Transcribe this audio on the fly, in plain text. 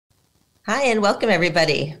Hi, and welcome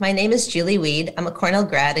everybody. My name is Julie Weed. I'm a Cornell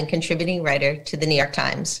grad and contributing writer to the New York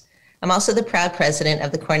Times. I'm also the proud president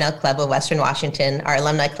of the Cornell Club of Western Washington, our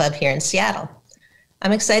alumni club here in Seattle.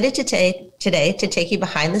 I'm excited today to take you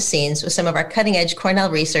behind the scenes with some of our cutting edge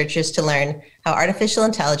Cornell researchers to learn how artificial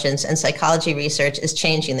intelligence and psychology research is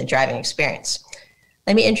changing the driving experience.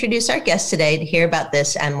 Let me introduce our guest today to hear about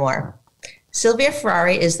this and more. Silvia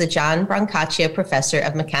Ferrari is the John Brancaccio Professor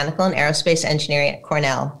of Mechanical and Aerospace Engineering at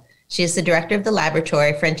Cornell. She is the director of the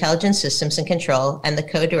Laboratory for Intelligent Systems and Control and the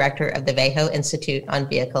co-director of the Vallejo Institute on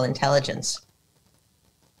Vehicle Intelligence.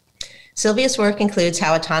 Silvia's work includes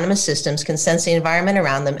how autonomous systems can sense the environment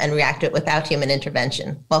around them and react to it without human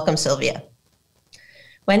intervention. Welcome, Silvia.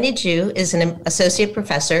 Wendy Ju is an associate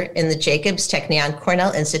professor in the Jacobs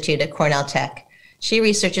Technion-Cornell Institute at Cornell Tech. She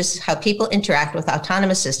researches how people interact with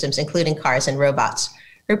autonomous systems, including cars and robots.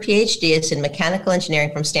 Her PhD is in mechanical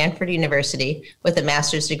engineering from Stanford University with a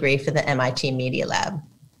master's degree from the MIT Media Lab.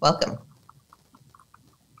 Welcome.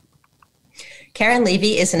 Karen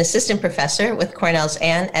Levy is an assistant professor with Cornell's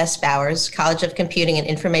Ann S. Bowers College of Computing and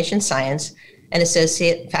Information Science and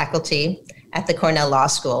associate faculty at the Cornell Law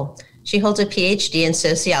School. She holds a PhD in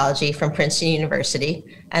sociology from Princeton University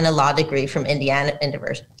and a law degree from Indiana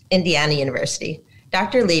University.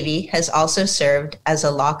 Dr. Levy has also served as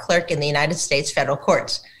a law clerk in the United States federal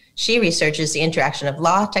courts. She researches the interaction of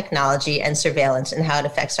law, technology, and surveillance and how it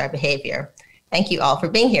affects our behavior. Thank you all for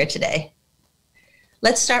being here today.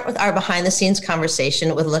 Let's start with our behind-the-scenes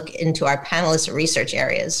conversation with a look into our panelists' research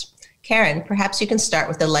areas. Karen, perhaps you can start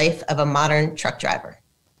with the life of a modern truck driver.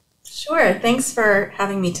 Sure. Thanks for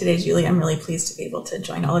having me today, Julie. I'm really pleased to be able to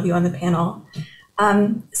join all of you on the panel.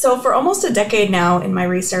 So for almost a decade now in my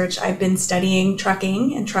research, I've been studying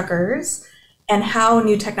trucking and truckers and how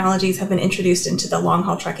new technologies have been introduced into the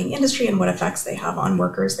long-haul trucking industry and what effects they have on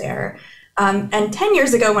workers there. And 10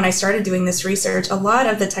 years ago, when I started doing this research, a lot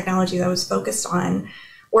of the technologies I was focused on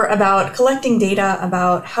were about collecting data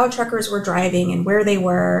about how truckers were driving and where they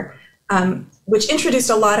were, which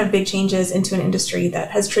introduced a lot of big changes into an industry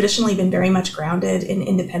that has traditionally been very much grounded in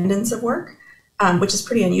independence of work. Which is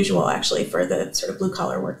pretty unusual, actually, for the sort of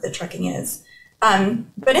blue-collar work that trucking is.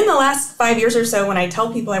 But in the last 5 years or so, when I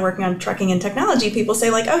tell people I'm working on trucking and technology, people say,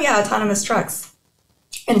 like, oh, yeah, autonomous trucks.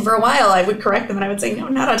 And for a while, I would correct them, and I would say, no,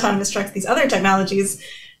 not autonomous trucks, these other technologies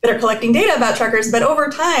that are collecting data about truckers. But over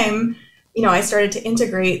time, I started to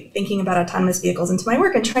integrate thinking about autonomous vehicles into my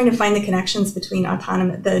work and trying to find the connections between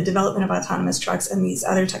the development of autonomous trucks and these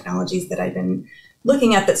other technologies that I've been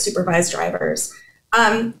looking at that supervise drivers.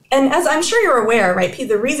 And as I'm sure you're aware, right,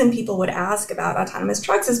 the reason people would ask about autonomous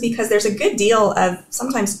trucks is because there's a good deal of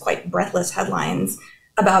sometimes quite breathless headlines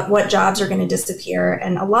about what jobs are going to disappear.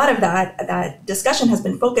 And a lot of that discussion has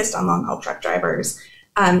been focused on long-haul truck drivers.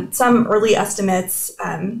 Some early estimates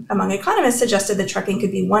among economists suggested that trucking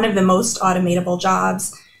could be one of the most automatable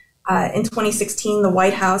jobs. In 2016, the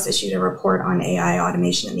White House issued a report on AI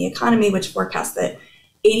automation in the economy, which forecast that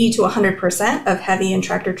 80 to 100% of heavy and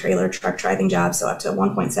tractor-trailer truck driving jobs, so up to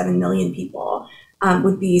 1.7 million people,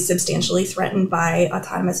 would be substantially threatened by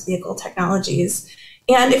autonomous vehicle technologies.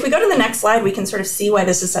 And if we go to the next slide, we can sort of see why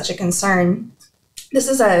this is such a concern. This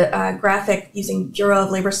is a graphic using Bureau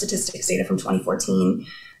of Labor Statistics data from 2014.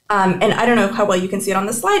 And I don't know how well you can see it on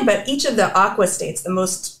the slide, but each of the aqua states,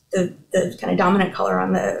 the kind of dominant color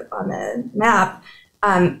on the map,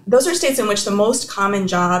 those are states in which the most common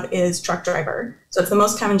job is truck driver. So it's the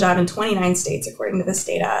most common job in 29 states, according to this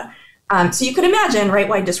data. So you could imagine, right,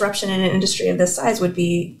 why disruption in an industry of this size would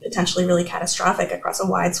be potentially really catastrophic across a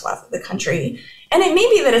wide swath of the country. And it may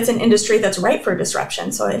be that it's an industry that's ripe for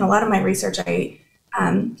disruption. So in a lot of my research, I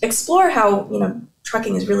explore how,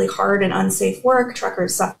 trucking is really hard and unsafe work.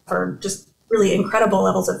 Truckers suffer just really incredible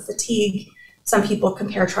levels of fatigue. Some people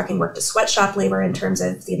compare trucking work to sweatshop labor in terms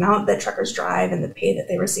of the amount that truckers drive and the pay that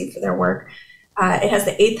they receive for their work. It has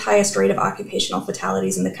the 8th highest rate of occupational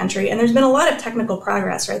fatalities in the country. And there's been a lot of technical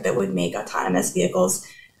progress, right, that would make autonomous vehicles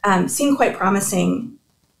seem quite promising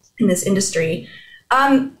in this industry.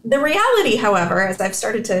 The reality, however, as I've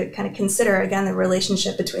started to kind of consider, again, the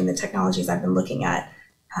relationship between the technologies I've been looking at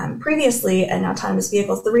previously and autonomous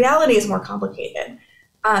vehicles, the reality is more complicated.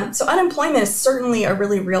 So unemployment is certainly a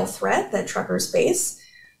really real threat that truckers face.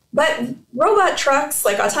 But robot trucks,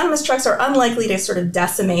 like autonomous trucks, are unlikely to sort of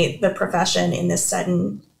decimate the profession in this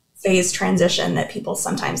sudden phase transition that people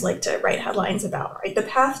sometimes like to write headlines about, right? The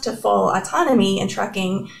path to full autonomy in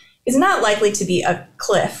trucking is not likely to be a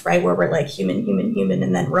cliff, right, where we're like human,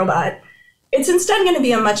 and then robot. It's instead going to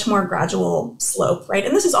be a much more gradual slope, right?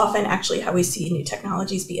 And this is often actually how we see new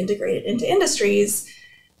technologies be integrated into industries.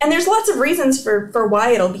 And there's lots of reasons for why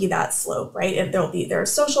it'll be that slope, right? There are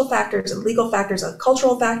social factors and legal factors,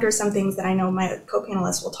 cultural factors, some things that I know my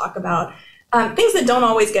co-panelists will talk about, things that don't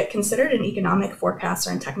always get considered in economic forecasts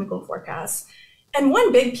or in technical forecasts. And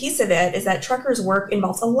one big piece of it is that truckers' work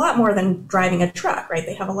involves a lot more than driving a truck, right?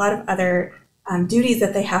 They have a lot of other duties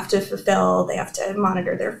that they have to fulfill. They have to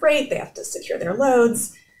monitor their freight. They have to secure their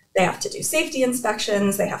loads. They have to do safety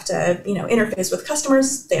inspections. They have to, interface with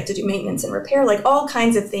customers. They have to do maintenance and repair, like all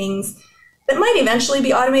kinds of things that might eventually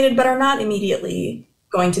be automated, but are not immediately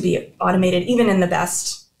going to be automated, even in the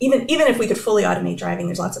best, even if we could fully automate driving,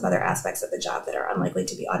 there's lots of other aspects of the job that are unlikely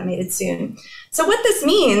to be automated soon. So what this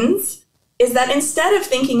means is that instead of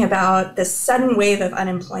thinking about this sudden wave of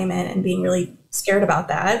unemployment and being really scared about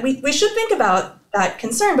that, we should think about that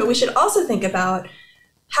concern, but we should also think about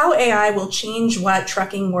how AI will change what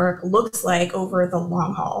trucking work looks like over the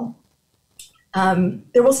long haul.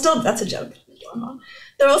 There will still, that's a joke, long haul.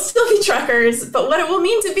 There will still be truckers, but what it will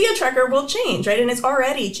mean to be a trucker will change, right? And it's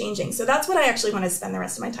already changing. So that's what I actually want to spend the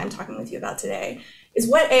rest of my time talking with you about today, is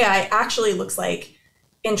what AI actually looks like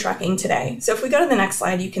in trucking today. So if we go to the next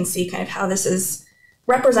slide, you can see kind of how this is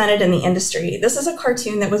represented in the industry. This is a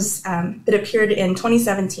cartoon that was that appeared in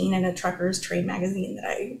 2017 in a trucker's trade magazine that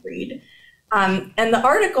I read. And the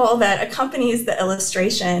article that accompanies the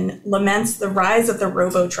illustration laments the rise of the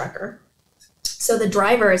robo-trucker. So the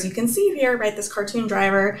driver, as you can see here, right, this cartoon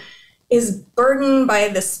driver is burdened by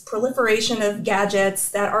this proliferation of gadgets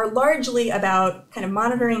that are largely about kind of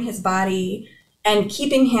monitoring his body and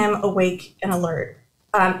keeping him awake and alert.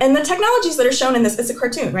 And the technologies that are shown in this, it's a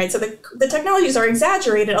cartoon, right? So the technologies are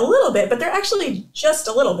exaggerated a little bit, but they're actually just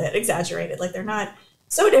a little bit exaggerated. Like they're not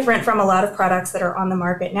so different from a lot of products that are on the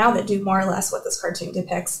market now that do more or less what this cartoon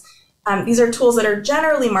depicts. These are tools that are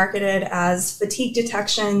generally marketed as fatigue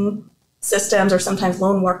detection systems or sometimes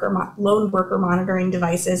lone worker monitoring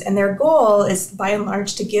devices. And their goal is by and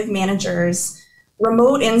large to give managers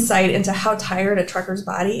remote insight into how tired a trucker's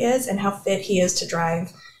body is and how fit he is to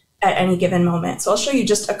drive at any given moment. So I'll show you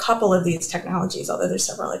just a couple of these technologies, although there's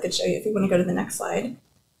several I could show you if you want to go to the next slide.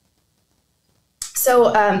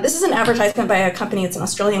 So this is an advertisement by a company, it's an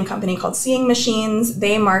Australian company called Seeing Machines.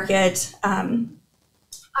 They market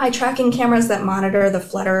eye tracking cameras that monitor the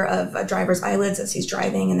flutter of a driver's eyelids as he's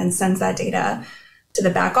driving and then sends that data to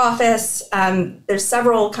the back office. There's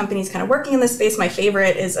several companies kind of working in this space. My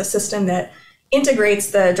favorite is a system that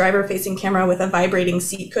integrates the driver-facing camera with a vibrating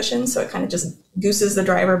seat cushion, so it kind of just gooses the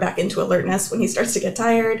driver back into alertness when he starts to get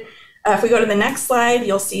tired. If we go to the next slide,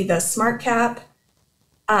 you'll see the smart cap.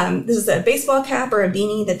 This is a baseball cap or a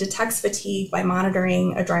beanie that detects fatigue by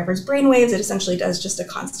monitoring a driver's brainwaves. It essentially does just a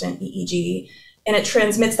constant EEG, and it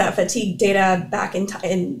transmits that fatigue data back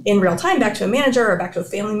in real time back to a manager or back to a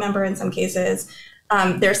family member in some cases.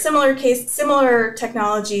 There are similar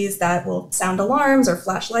technologies that will sound alarms or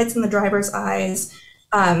flash lights in the driver's eyes,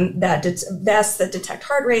 vests that detect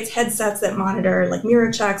heart rates, headsets that monitor like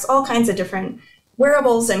mirror checks, all kinds of different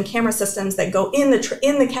wearables and camera systems that go in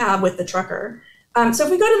the cab with the trucker. So if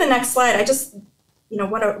we go to the next slide, I just,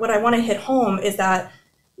 what I want to hit home is that,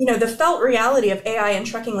 the felt reality of AI and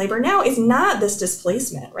trucking labor now is not this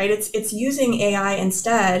displacement, right? It's using AI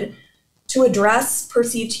instead to address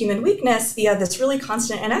perceived human weakness via this really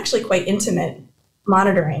constant and actually quite intimate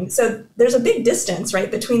monitoring. So there's a big distance, right,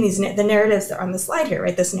 between the narratives that are on the slide here,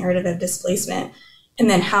 right, this narrative of displacement, and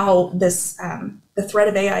then how this the threat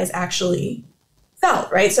of AI is actually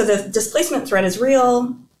felt, right? So the displacement threat is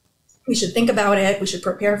real. We should think about it. We should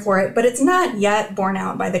prepare for it, but it's not yet borne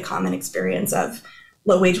out by the common experience of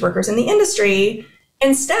low-wage workers in the industry.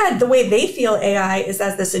 Instead, the way they feel AI is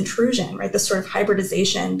as this intrusion, right? This sort of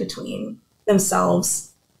hybridization between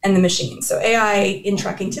themselves and the machine. So AI in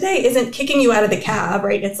trucking today isn't kicking you out of the cab,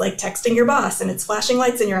 right? It's like texting your boss and it's flashing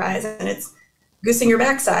lights in your eyes and it's goosing your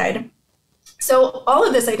backside. So all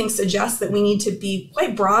of this, I think, suggests that we need to be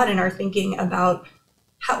quite broad in our thinking about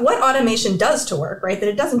what automation does to work, right? That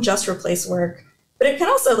it doesn't just replace work, but it can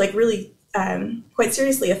also really quite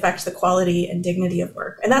seriously affect the quality and dignity of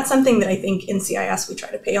work. And that's something that I think in CIS we try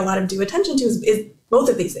to pay a lot of due attention to is both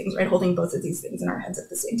of these things, right? Holding both of these things in our heads at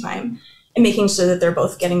the same time and making sure that they're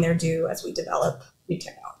both getting their due as we develop new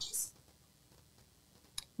technologies.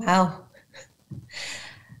 Wow.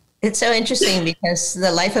 It's so interesting because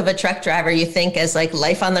the life of a truck driver, you think as like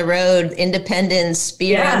life on the road, independence,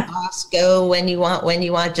 be around boss, go when you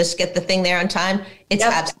want, just get the thing there on time. It's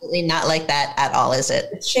absolutely not like that at all, is it?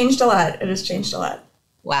 It's changed a lot. It has changed a lot.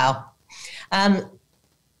 Wow.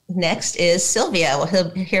 Next is Silvia.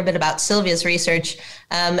 We'll hear a bit about Silvia's research.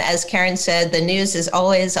 As Karen said, the news is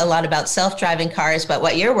always a lot about self-driving cars, but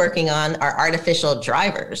what you're working on are artificial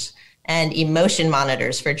drivers. and emotion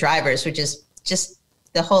monitors for drivers, which is just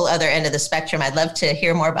the whole other end of the spectrum. I'd love to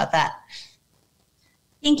hear more about that.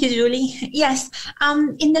 Thank you, Julie. Yes,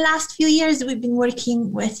 in the last few years, we've been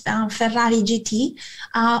working with Ferrari GT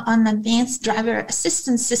on advanced driver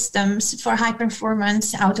assistance systems for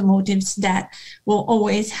high-performance automotives that will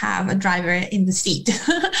always have a driver in the seat.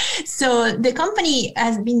 So the company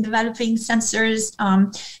has been developing sensors.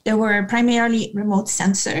 There were primarily remote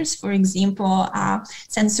sensors, for example,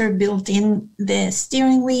 sensor built in the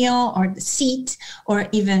steering wheel or the seat, or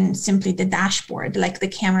even simply the dashboard, like the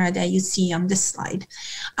camera that you see on this slide.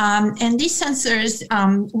 And these sensors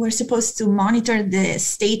were supposed to monitor the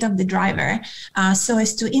state of the driver so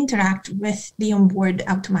as to interact with the onboard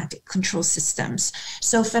automatic control systems.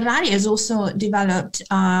 So Ferrari has also developed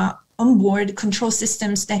onboard control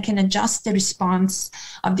systems that can adjust the response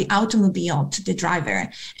of the automobile to the driver.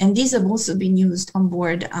 And these have also been used on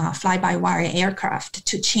board fly-by-wire aircraft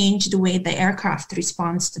to change the way the aircraft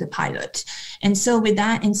responds to the pilot. And so with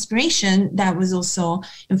that inspiration, that was also,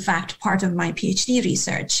 in fact, part of my PhD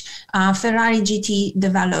research. Ferrari GT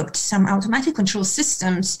developed some automatic control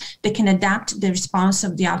systems that can adapt the response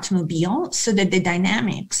of the automobile so that the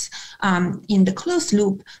dynamics in the closed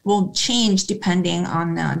loop will change depending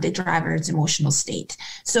on the driver's emotional state.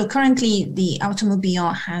 So currently, the automobile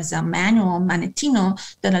has a manual manettino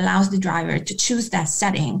that allows the driver to choose that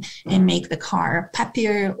setting and make the car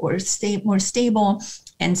peppier or more stable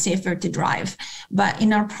and safer to drive. But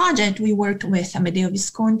in our project, we worked with Amedeo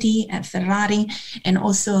Visconti at Ferrari and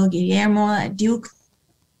also Guillermo at Duke.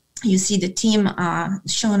 You see the team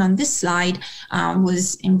shown on this slide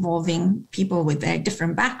was involving people with very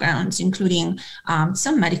different backgrounds, including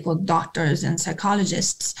some medical doctors and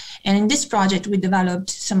psychologists. And in this project, we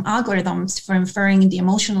developed some algorithms for inferring the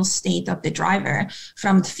emotional state of the driver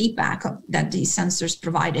from the feedback that these sensors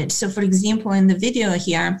provided. So for example, in the video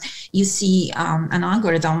here, you see an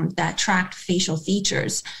algorithm that tracked facial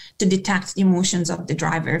features to detect the emotions of the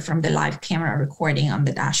driver from the live camera recording on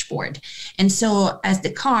the dashboard. And so as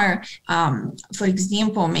the car, for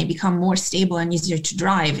example, may become more stable and easier to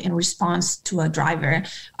drive in response to a driver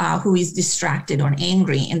who is distracted or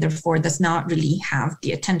angry and therefore does not really have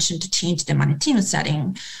the attention to change the manettino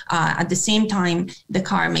setting. At the same time, the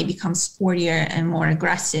car may become sportier and more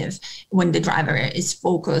aggressive when the driver is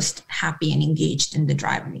focused, happy, and engaged in the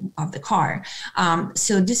driving of the car.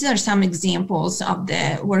 So these are some examples of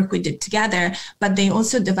the work we did together, but they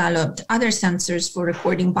also developed other sensors for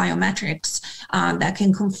recording biometrics that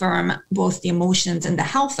can confirm both the emotions and the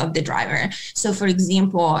health of the driver. So for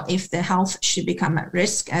example, if the health should become at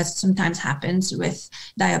risk, as sometimes happens with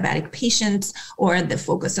diabetic patients, or the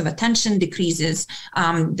focus of attention decreases,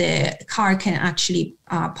 the car can actually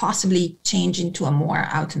possibly change into a more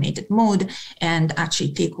automated mode and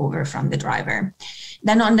actually take over from the driver.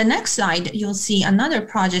 Then on the next slide, you'll see another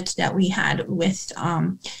project that we had with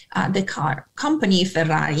the car company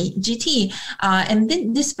Ferrari GT. And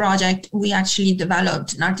this project, we actually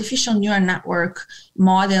developed an artificial neural network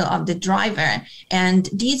model of the driver. And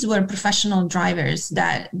these were professional drivers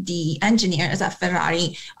that the engineers at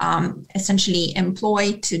Ferrari essentially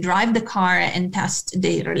employed to drive the car and test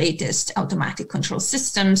their latest automatic control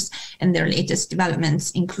systems and their latest developments,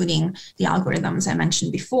 including the algorithms I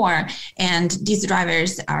mentioned before. And these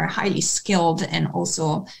drivers are highly skilled and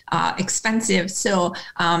also expensive. So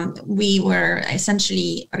we were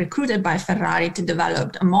essentially recruited by Ferrari to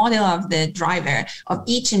develop a model of the driver, of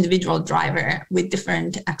each individual driver with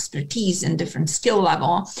different expertise and different skill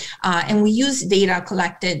level. And we used data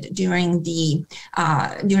collected during the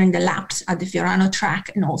laps at the Fiorano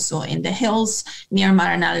track and also in the hills near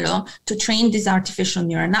Maranello to train these artificial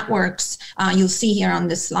neural networks. You'll see here on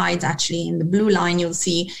the slides, actually in the blue line, you'll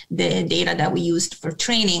see the data that we used for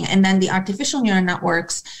training. And then the artificial neural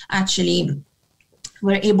networks actually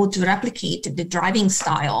were able to replicate the driving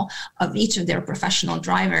style of each of their professional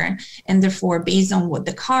driver, and therefore based on what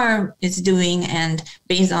the car is doing and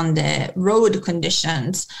based on the road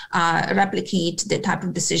conditions, replicate the type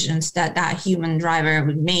of decisions that that human driver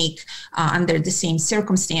would make under the same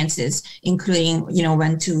circumstances, including,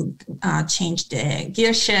 when to change the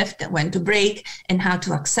gear shift, when to brake, and how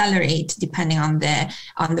to accelerate depending on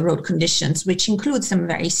the road conditions, which includes some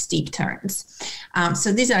very steep turns.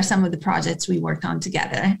 So these are some of the projects we worked on together.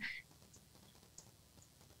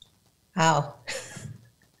 Wow.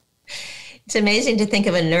 It's amazing to think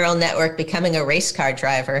of a neural network becoming a race car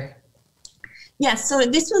driver. Yes, so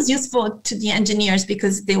this was useful to the engineers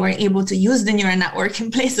because they were able to use the neural network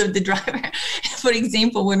in place of the driver. For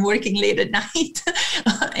example, when working late at night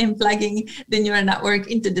and plugging the neural network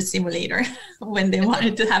into the simulator when they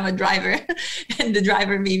wanted to have a driver and the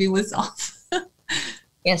driver maybe was off.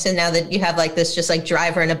 Yeah, so now that you have like this just like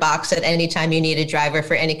driver in a box, at any time you need a driver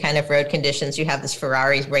for any kind of road conditions, you have this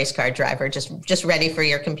Ferrari race car driver just ready for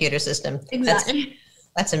your computer system. Exactly.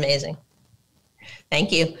 That's amazing.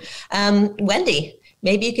 Thank you. Wendy,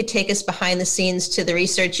 maybe you could take us behind the scenes to the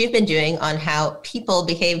research you've been doing on how people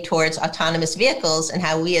behave towards autonomous vehicles and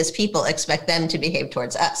how we as people expect them to behave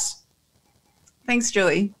towards us. Thanks,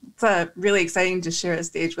 Julie. It's really exciting to share a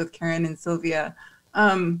stage with Karen and Silvia.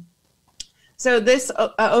 So this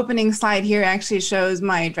opening slide here actually shows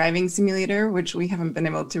my driving simulator, which we haven't been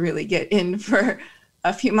able to really get in for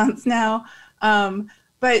a few months now.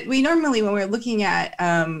 But we normally, when we're looking at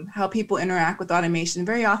how people interact with automation,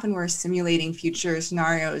 very often we're simulating future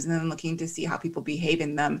scenarios and then looking to see how people behave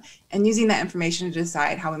in them and using that information to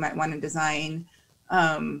decide how we might want to design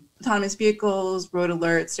autonomous vehicles, road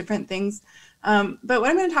alerts, different things. But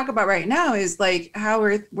what I'm going to talk about right now is like how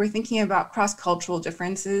we're thinking about cross-cultural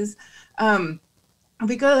differences. If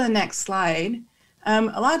we go to the next slide,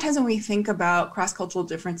 a lot of times when we think about cross-cultural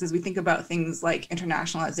differences, we think about things like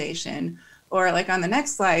internationalization, or like on the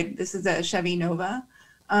next slide, this is a Chevy Nova.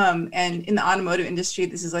 And in the automotive industry,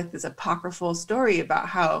 this is like this apocryphal story about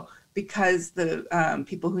how because the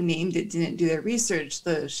people who named it didn't do their research,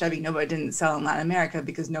 the Chevy Nova didn't sell in Latin America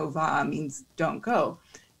because Nova means don't go.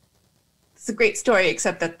 It's a great story,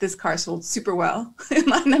 except that this car sold super well in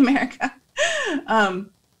Latin America.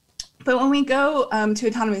 But when we go to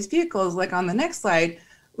autonomous vehicles, like on the next slide,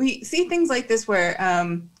 we see things like this where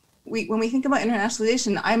when we think about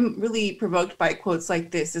internationalization, I'm really provoked by quotes like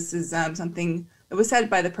this. This is something that was said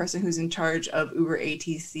by the person who's in charge of Uber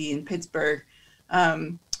ATC in Pittsburgh.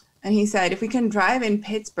 And he said, if we can drive in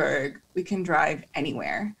Pittsburgh, we can drive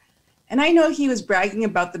anywhere. And I know he was bragging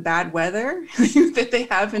about the bad weather that they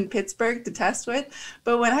have in Pittsburgh to test with.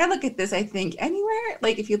 But when I look at this, I think anywhere,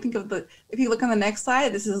 like if you look on the next slide,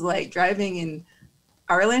 this is like driving in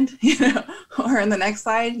Ireland, or on the next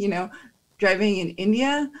slide, driving in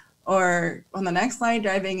India, or on the next slide,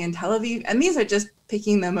 driving in Tel Aviv. And these are just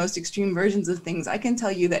picking the most extreme versions of things. I can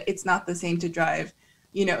tell you that it's not the same to drive,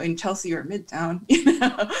 in Chelsea or Midtown,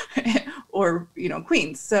 or,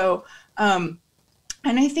 Queens. So,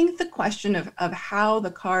 and I think the question of how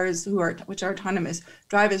the cars which are autonomous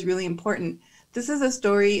drive is really important. This is a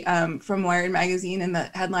story from Wired magazine, and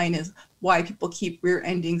the headline is why people keep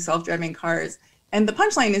rear-ending self-driving cars. And the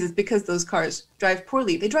punchline is because those cars drive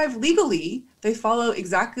poorly. They drive legally, they follow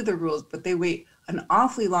exactly the rules, but they wait an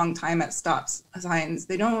awfully long time at stop signs.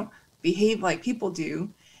 They don't behave like people do.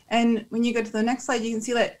 And when you go to the next slide, you can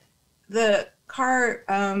see that the car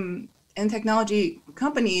and technology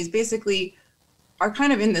companies basically are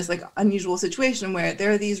kind of in this like unusual situation where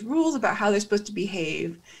there are these rules about how they're supposed to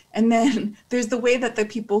behave. And then there's the way that the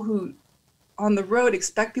people who on the road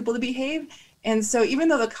expect people to behave. And so even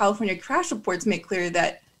though the California crash reports make clear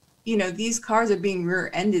that, these cars are being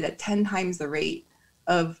rear-ended at 10 times the rate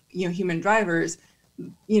of, human drivers,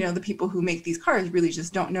 the people who make these cars really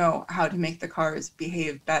just don't know how to make the cars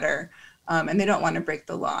behave better. And they don't want to break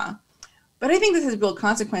the law. But I think this has real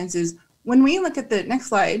consequences. When we look at the next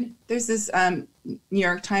slide, there's this New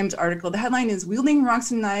York Times article. The headline is "Wielding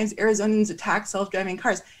Rocks and Knives, Arizonans Attack Self-Driving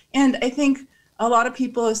Cars." And I think a lot of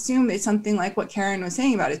people assume it's something like what Karen was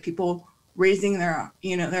saying about it, people raising their,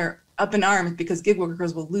 their up in arms because gig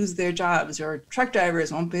workers will lose their jobs or truck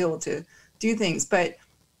drivers won't be able to do things. But,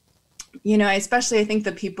 especially I think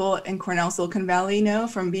the people in Cornell, Silicon Valley know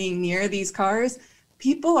from being near these cars,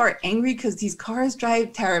 people are angry because these cars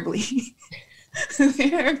drive terribly.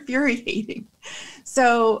 They're infuriating.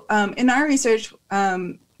 So in our research,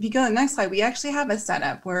 if you go to the next slide, we actually have a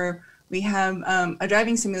setup where we have a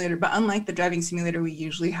driving simulator, but unlike the driving simulator, we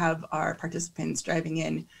usually have our participants driving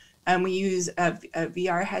in. We use a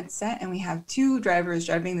VR headset, and we have two drivers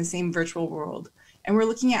driving the same virtual world. And we're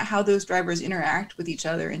looking at how those drivers interact with each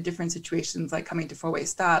other in different situations, like coming to four-way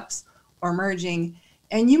stops or merging.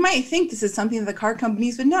 And you might think this is something that the car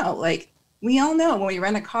companies would know. Like, we all know when we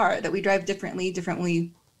rent a car that we drive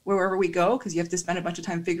differently wherever we go, because you have to spend a bunch of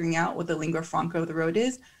time figuring out what the lingua franca of the road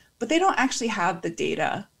is. But they don't actually have the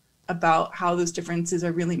data about how those differences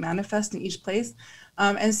are really manifest in each place.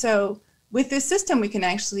 And so with this system, we can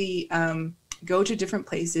actually go to different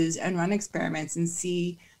places and run experiments and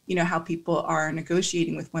see, how people are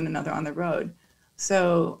negotiating with one another on the road.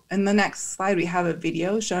 So in the next slide, we have a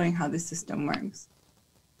video showing how this system works.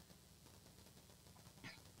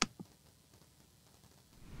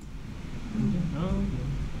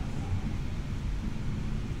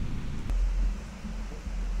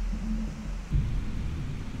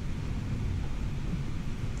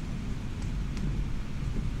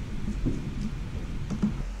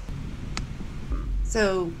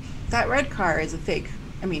 So that red car is a fake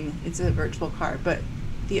I mean, it's a virtual car, but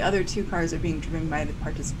the other 2 cars are being driven by the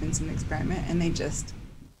participants in the experiment, and they just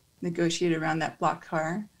negotiate around that blocked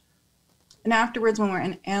car. And afterwards, when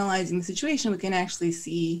we're analyzing the situation, we can actually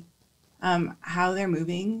see how they're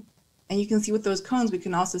moving. And you can see with those cones, we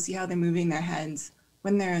can also see how they're moving their heads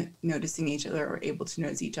when they're noticing each other or able to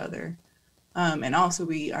notice each other. And also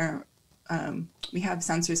we have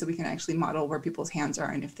sensors so we can actually model where people's hands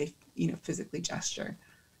are and if they, physically gesture.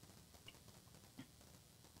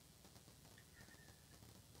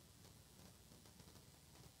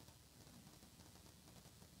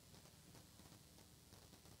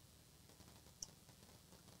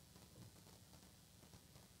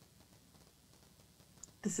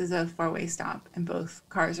 This is a four-way stop, and both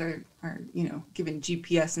cars are given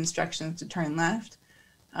GPS instructions to turn left.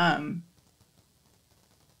 And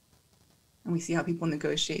we see how people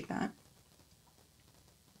negotiate that.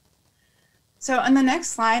 So on the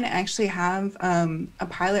next slide, I actually have a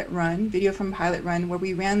pilot run, video from a pilot run, where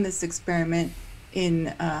we ran this experiment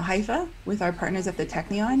in Haifa with our partners at the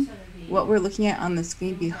Technion. What we're looking at on the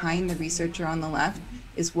screen behind the researcher on the left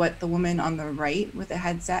is what the woman on the right with the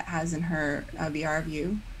headset has in her VR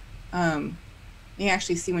view. You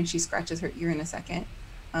actually see when she scratches her ear in a second,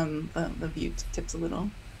 the view tips a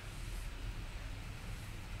little.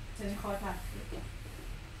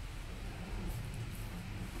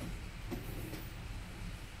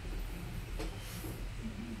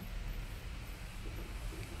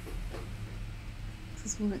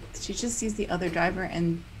 She just sees the other driver,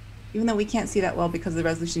 and even though we can't see that well because of the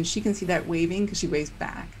resolution, she can see that waving because she waves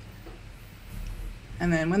back.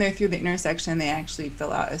 And then when they're through the intersection, they actually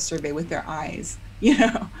fill out a survey with their eyes,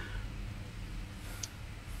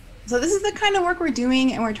 So this is the kind of work we're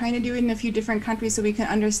doing, and we're trying to do it in a few different countries so we can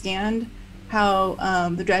understand how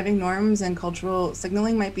the driving norms and cultural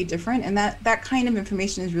signaling might be different. And that kind of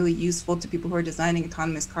information is really useful to people who are designing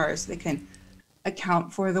autonomous cars so they can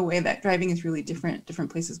account for the way that driving is really different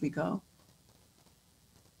places we go.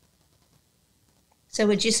 So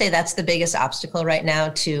would you say that's the biggest obstacle right now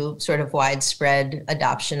to sort of widespread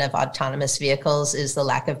adoption of autonomous vehicles is the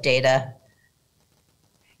lack of data?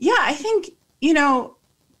 Yeah, I think,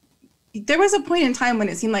 there was a point in time when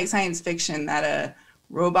it seemed like science fiction that a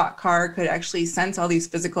robot car could actually sense all these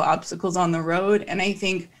physical obstacles on the road. And I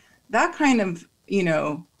think that kind of,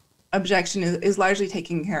 objection is largely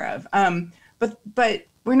taken care of. But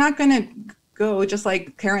we're not going to go, just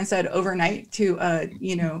like Karen said, overnight to a,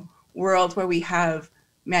 world where we have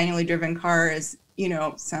manually driven cars,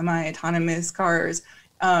 semi-autonomous cars,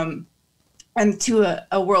 and to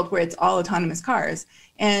a world where it's all autonomous cars.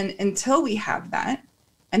 And until we have that,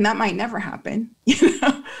 and that might never happen, these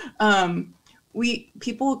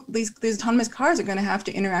autonomous cars are going to have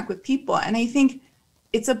to interact with people. And I think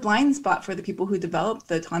it's a blind spot for the people who developed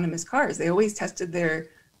the autonomous cars. They always tested their,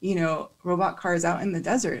 robot cars out in the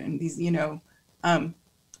desert and these,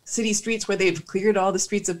 city streets where they've cleared all the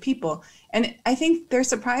streets of people. And I think they're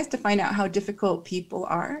surprised to find out how difficult people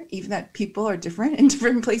are, even that people are different in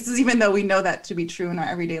different places, even though we know that to be true in our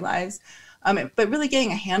everyday lives. But really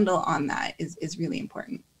getting a handle on that is really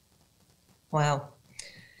important. Wow.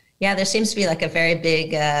 Yeah, there seems to be like a very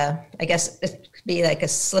big, I guess it could be like a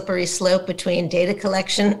slippery slope between data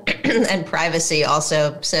collection and privacy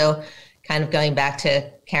also. So kind of going back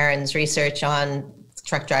to Karen's research on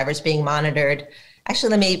truck drivers being monitored.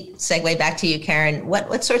 Actually, let me segue back to you, Karen.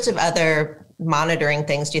 What sorts of other monitoring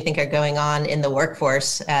things do you think are going on in the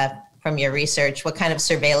workforce from your research? What kind of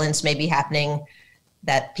surveillance may be happening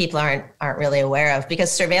that people aren't really aware of?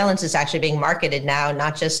 Because surveillance is actually being marketed now,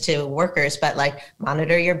 not just to workers, but like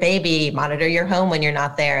monitor your baby, monitor your home when you're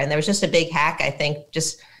not there. And there was just a big hack, I think,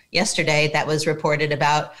 just yesterday that was reported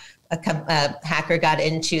about a hacker got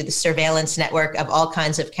into the surveillance network of all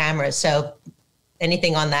kinds of cameras. So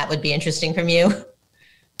anything on that would be interesting from you?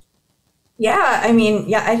 Yeah,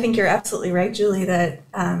 I think you're absolutely right, Julie, that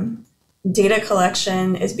data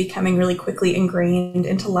collection is becoming really quickly ingrained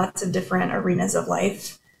into lots of different arenas of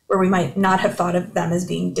life where we might not have thought of them as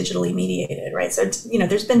being digitally mediated, right? So,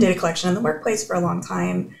 there's been data collection in the workplace for a long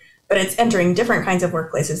time, but it's entering different kinds of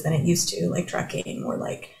workplaces than it used to, like trucking or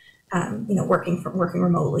like, working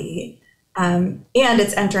remotely. And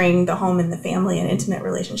it's entering the home and the family and intimate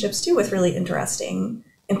relationships too, with really interesting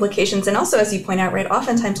implications. And also, as you point out, right,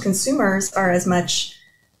 oftentimes consumers are as much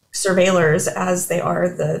surveillers as they are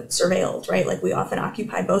the surveilled, right? Like we often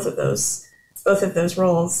occupy both of those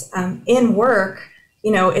roles. In work,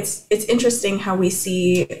 it's interesting how we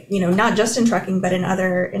see, not just in trucking, but in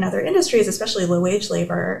other industries, especially low wage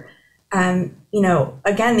labor, again,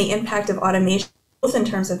 the impact of automation, both in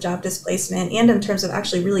terms of job displacement and in terms of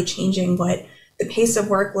actually really changing what the pace of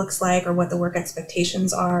work looks like or what the work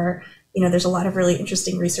expectations are. There's a lot of really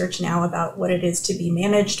interesting research now about what it is to be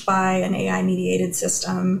managed by an AI mediated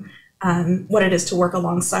system, what it is to work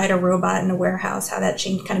alongside a robot in a warehouse, how that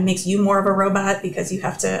change kind of makes you more of a robot because you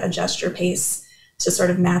have to adjust your pace to sort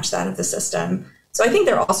of match that of the system. So I think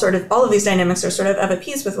they're all of these dynamics are sort of a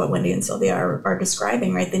piece with what Wendy and Silvia are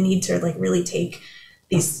describing, right? The need to like really take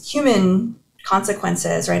these human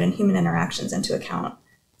consequences, right, and human interactions into account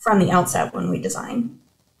from the outset when we design.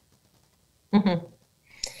 Mm-hmm.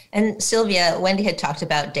 And Silvia, Wendy had talked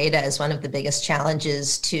about data as one of the biggest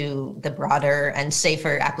challenges to the broader and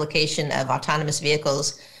safer application of autonomous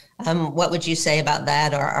vehicles. What would you say about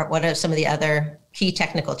that, or what are some of the other key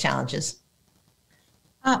technical challenges?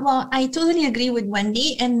 Well, I totally agree with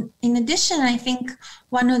Wendy. And in addition, I think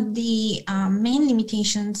one of the main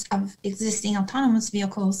limitations of existing autonomous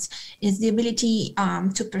vehicles is the ability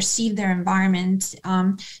to perceive their environment.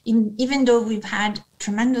 Even though we've had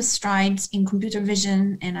tremendous strides in computer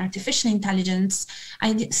vision and artificial intelligence,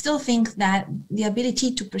 I still think that the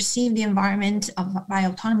ability to perceive the environment by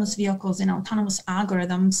autonomous vehicles and autonomous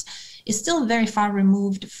algorithms is still very far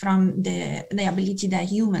removed from the ability that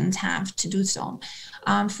humans have to do so.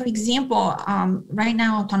 For example, right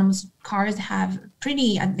now, autonomous cars have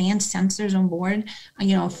pretty advanced sensors on board,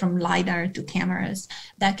 from LiDAR to cameras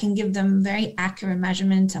that can give them very accurate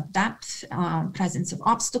measurements of depth, presence of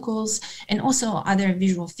obstacles, and also other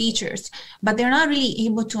visual features. But they're not really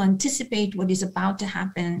able to anticipate what is about to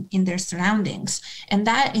happen in their surroundings. And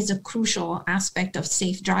that is a crucial aspect of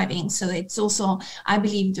safe driving. So it's also, I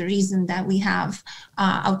believe, the reason that we have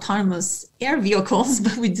autonomous air vehicles,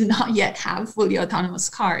 but we do not yet have fully autonomous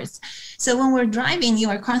cars. So when we're driving, you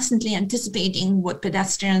are constantly anticipating what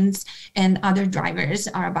pedestrians and other drivers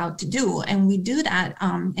are about to do. And we do that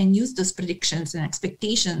and use those predictions and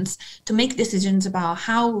expectations to make decisions about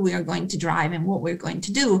how we are going to drive and what we're going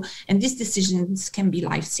to do. And these decisions can be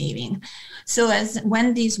life-saving. So as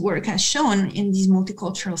Wendy's work has shown in these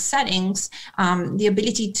multicultural settings, the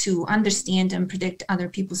ability to understand and predict other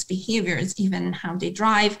people's behaviors, even how they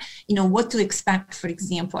drive, what to expect, for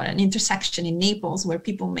example, at an intersection in Naples where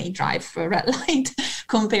people may drive for a red light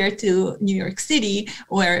compared to New York City,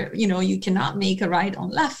 where you cannot make a ride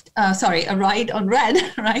on red,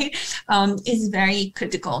 right? Is very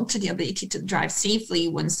critical to the ability to drive safely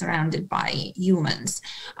when surrounded by humans.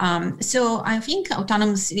 So I think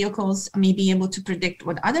autonomous vehicles may be able to predict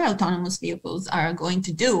what other autonomous vehicles are going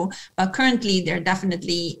to do, but currently they're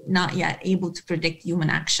definitely not yet able to predict human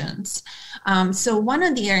actions. So one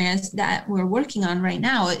of the areas that we're working on right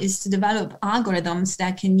now is to develop algorithms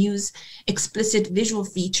that can use explicit visual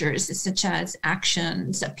features such as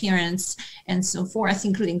actions, appearance, and so forth,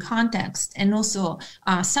 including context, and also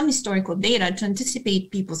some historical data to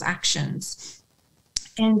anticipate people's actions.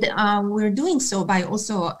 And we're doing so by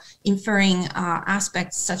also inferring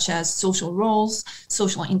aspects such as social roles,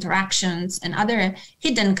 social interactions, and other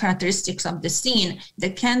hidden characteristics of the scene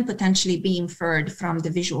that can potentially be inferred from the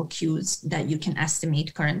visual cues that you can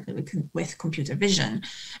estimate currently with computer vision.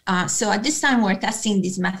 So at this time, we're testing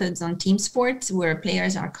these methods on team sports where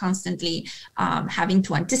players are constantly having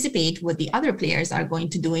to anticipate what the other players are going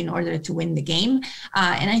to do in order to win the game.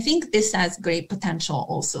 And I think this has great potential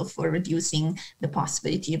also for reducing the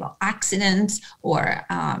possibility of accidents or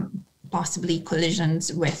possibly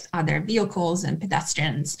collisions with other vehicles and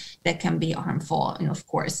pedestrians that can be harmful and, of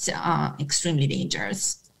course, extremely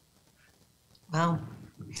dangerous. Wow.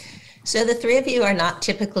 So the three of you are not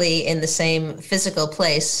typically in the same physical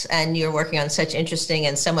place, and you're working on such interesting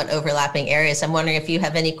and somewhat overlapping areas. I'm wondering if you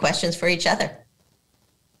have any questions for each other.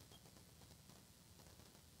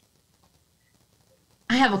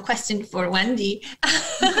 I have a question for Wendy.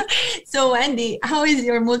 So Wendy, how is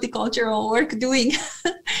your multicultural work doing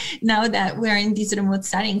now that we're in these remote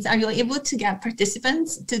settings? Are you able to get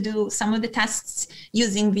participants to do some of the tests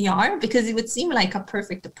using VR? Because it would seem like a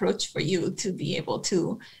perfect approach for you to be able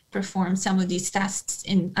to perform some of these tests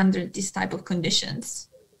under these type of conditions.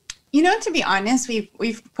 To be honest,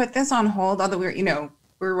 we've put this on hold, although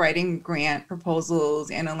we're writing grant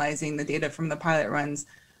proposals, analyzing the data from the pilot runs.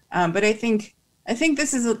 But I think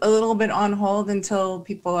this is a little bit on hold until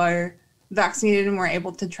people are vaccinated and we're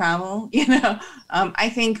able to travel. I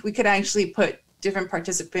think we could actually put different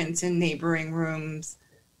participants in neighboring rooms,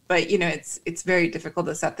 but it's very difficult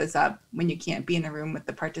to set this up when you can't be in a room with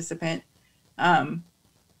the participant.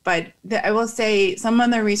 But I will say some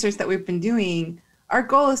of the research that we've been doing, our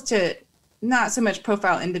goal is to not so much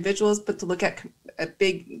profile individuals, but to look at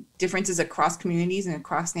big differences across communities and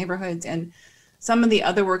across neighborhoods. And some of the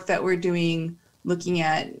other work that we're doing looking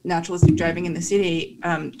at naturalistic driving in the city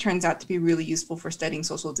turns out to be really useful for studying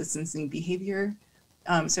social distancing behavior.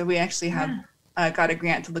 So we actually have got a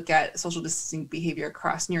grant to look at social distancing behavior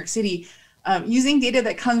across New York City using data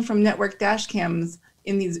that comes from network dash cams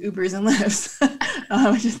in these Ubers and Lyfts,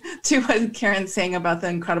 just to what Karen's saying about the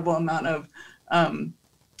incredible amount of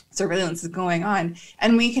surveillance is going on.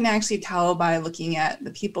 And we can actually tell by looking at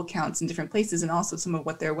the people counts in different places and also some of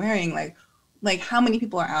what they're wearing, like how many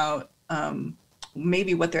people are out,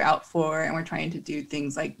 maybe what they're out for. And we're trying to do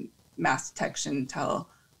things like mass detection, tell,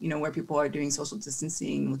 where people are doing social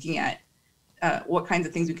distancing, looking at what kinds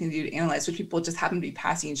of things we can do to analyze which people just happen to be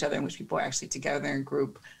passing each other and which people are actually together in a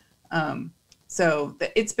group. So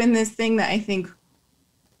it's been this thing that I think,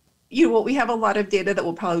 we have a lot of data that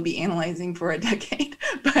we'll probably be analyzing for a decade,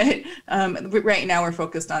 but right now we're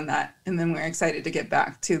focused on that. And then we're excited to get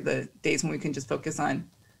back to the days when we can just focus on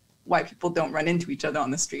why people don't run into each other on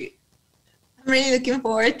the street. I'm really looking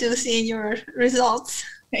forward to seeing your results.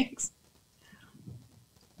 Thanks.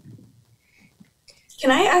 Can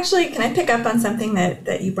I pick up on something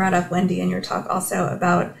that you brought up, Wendy, in your talk also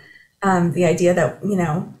about the idea that,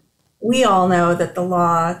 we all know that the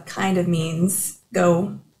law kind of means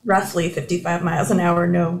go roughly 55 miles an hour,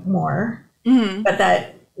 no more. Mm-hmm. But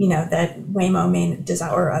that, that Waymo may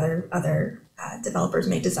design, or other developers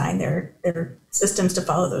may design their systems to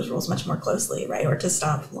follow those rules much more closely, right? Or to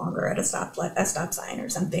stop longer at a stop sign or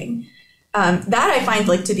something. That I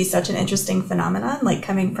find to be such an interesting phenomenon,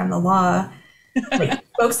 coming from the law.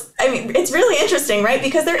 Folks, it's really interesting, right?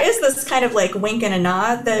 Because there is this kind of wink and a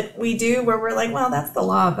nod that we do where we're well, that's the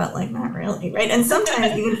law, but not really, right? And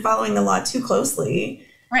sometimes even following the law too closely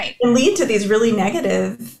can lead to these really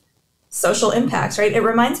negative social impacts, right? It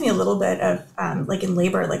reminds me a little bit of in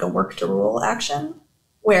labor, a work to rule action,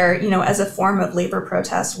 where, as a form of labor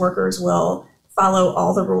protest, workers will follow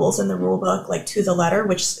all the rules in the rule book to the letter,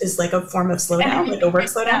 which is a form of slowdown, a work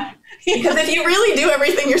slowdown. Because if you really do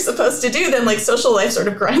everything you're supposed to do, then social life sort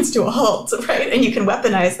of grinds to a halt, right? And you can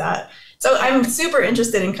weaponize that. So I'm super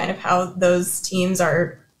interested in kind of how those teams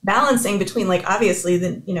are balancing between obviously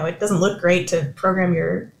it doesn't look great to program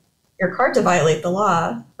your car to violate the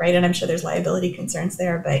law, right? And I'm sure there's liability concerns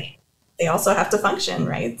there, but they also have to function,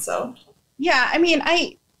 right? So yeah,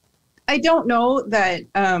 I don't know that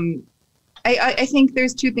I think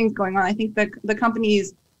there's two things going on. I think the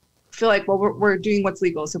companies feel well, we're doing what's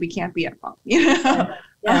legal, so we can't be at fault. Yeah.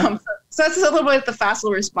 So that's a little bit the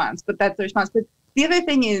facile response, but that's the response. But the other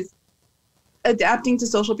thing is adapting to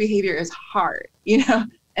social behavior is hard,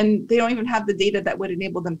 and they don't even have the data that would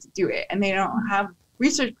enable them to do it. And they don't have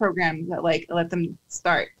research programs that let them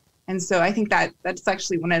start. And so I think that's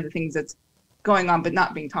actually one of the things that's going on, but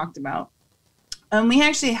not being talked about. We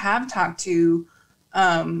actually have talked to,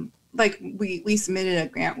 we submitted a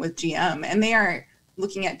grant with GM, and they are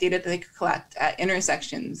looking at data that they could collect at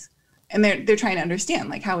intersections, and they're trying to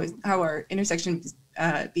understand how our intersection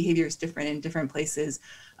behavior is different in different places.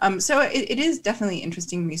 So it is definitely an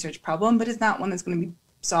interesting research problem, but it's not one that's going to be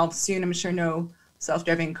solved soon. I'm sure no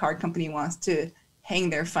self-driving car company wants to hang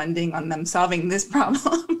their funding on them solving this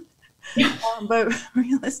problem. But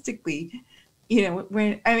realistically,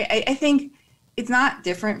 I think it's not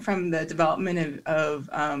different from the development of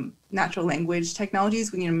natural language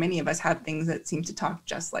technologies. When many of us have things that seem to talk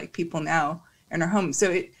just like people now in our homes.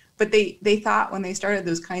 But they thought when they started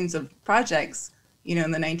those kinds of projects,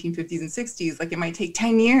 in the 1950s and 60s, it might take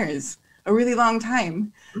 10 years, a really long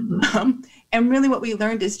time. Mm-hmm. And really what we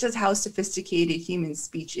learned is just how sophisticated human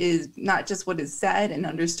speech is, not just what is said and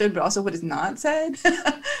understood, but also what is not said.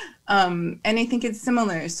 And I think it's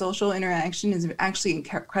similar. Social interaction is actually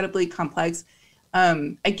incredibly complex.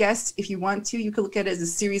 I guess if you want to, you could look at it as a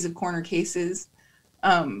series of corner cases.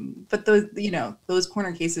 But those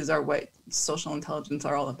corner cases are what social intelligence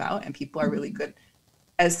are all about. And people are really good,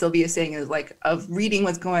 as Silvia is saying, is of reading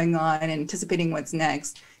what's going on and anticipating what's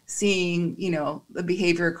next, seeing, the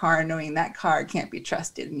behavior of a car, knowing that car can't be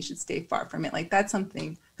trusted and you should stay far from it. That's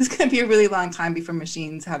something that's going to be a really long time before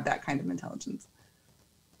machines have that kind of intelligence.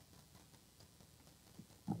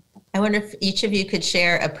 I wonder if each of you could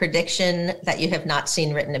share a prediction that you have not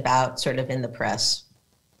seen written about sort of in the press.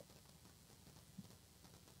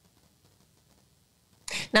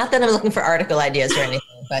 Not that I'm looking for article ideas or anything,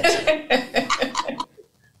 but.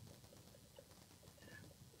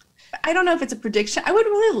 I don't know if it's a prediction. I would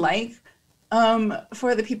really like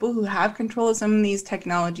for the people who have control of some of these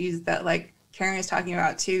technologies that Karen is talking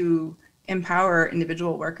about to empower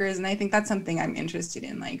individual workers. And I think that's something I'm interested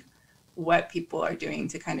in, what people are doing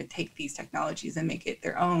to kind of take these technologies and make it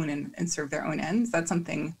their own and serve their own ends. That's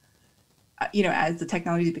something, as the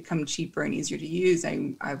technologies become cheaper and easier to use,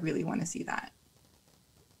 I really want to see that.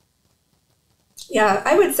 Yeah,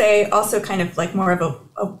 I would say also kind of like more of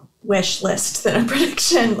a wish list than a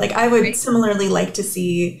prediction. Like I would similarly like to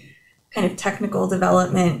see kind of technical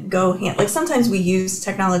development go hand. Like sometimes we use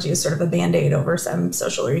technology as sort of a band-aid over some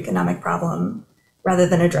social or economic problem rather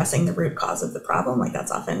than addressing the root cause of the problem. Like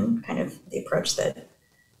that's often kind of the approach that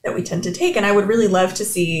we tend to take. And I would really love to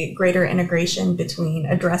see greater integration between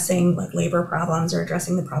addressing like labor problems or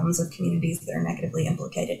addressing the problems of communities that are negatively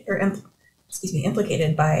implicated or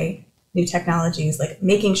implicated by new technologies, like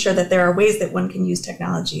making sure that there are ways that one can use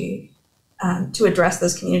technology to address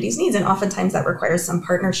those communities' needs. And oftentimes that requires some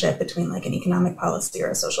partnership between like an economic policy or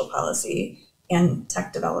a social policy and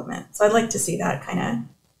tech development. So I'd like to see that kind of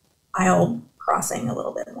aisle crossing a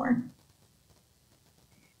little bit more.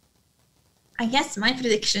 I guess my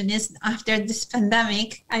prediction is after this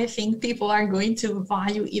pandemic, I think people are going to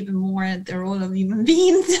value even more the role of human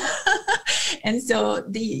beings. And so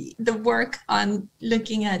the work on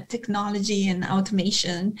looking at technology and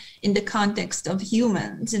automation in the context of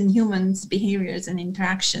humans and humans' behaviors and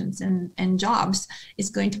interactions and jobs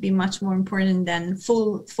is going to be much more important than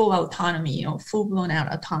full autonomy or full blown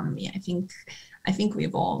out autonomy. I think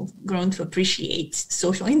we've all grown to appreciate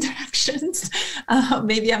social interactions.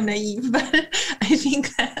 Maybe I'm naive, but I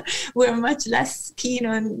think that we're much less keen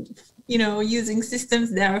on, using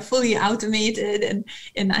systems that are fully automated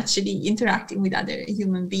and actually interacting with other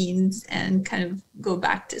human beings and kind of go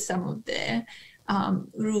back to some of the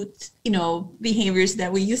root, behaviors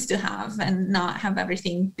that we used to have and not have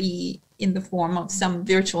everything be in the form of some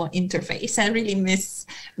virtual interface. I really miss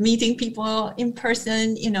meeting people in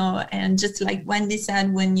person, and just like Wendy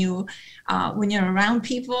said, when you're around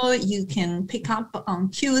people, you can pick up on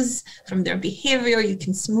cues from their behavior. You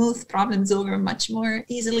can smooth problems over much more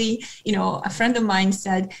easily. A friend of mine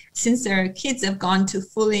said, since their kids have gone to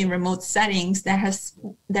fully remote settings, they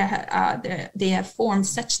have formed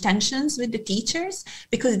such tensions with the teachers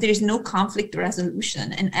because there's no conflict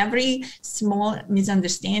resolution, and every small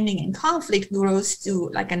misunderstanding and conflict grows to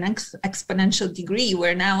like an exponential degree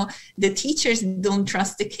where now the teachers don't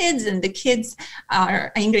trust the kids and the kids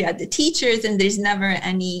are angry at the teachers, and there's never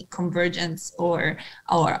any convergence or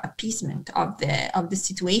appeasement of the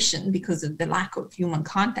situation because of the lack of human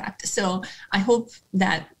contact. So I hope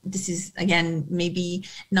that this is, again, maybe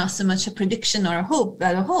not so much a prediction or a hope,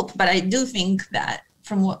 but I do think that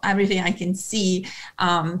from everything I can see,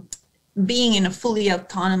 being in a fully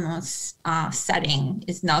autonomous setting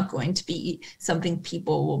is not going to be something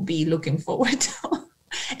people will be looking forward to.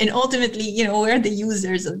 And ultimately, we're the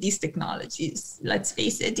users of these technologies. Let's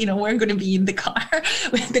face it, we're going to be in the car.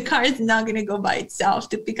 The car is not going to go by itself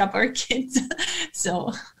to pick up our kids.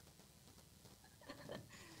 So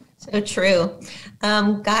true.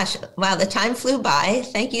 Gosh, wow, the time flew by.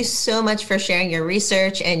 Thank you so much for sharing your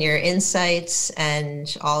research and your insights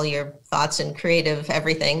and all your thoughts and creative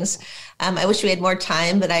everythings. I wish we had more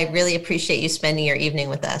time, but I really appreciate you spending your evening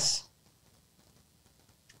with us.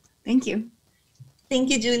 Thank you.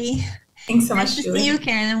 Thank you, Julie. Thanks so much, nice Julie. To see you,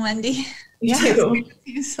 Karen and Wendy. You too. Good to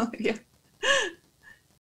see you, Silvia.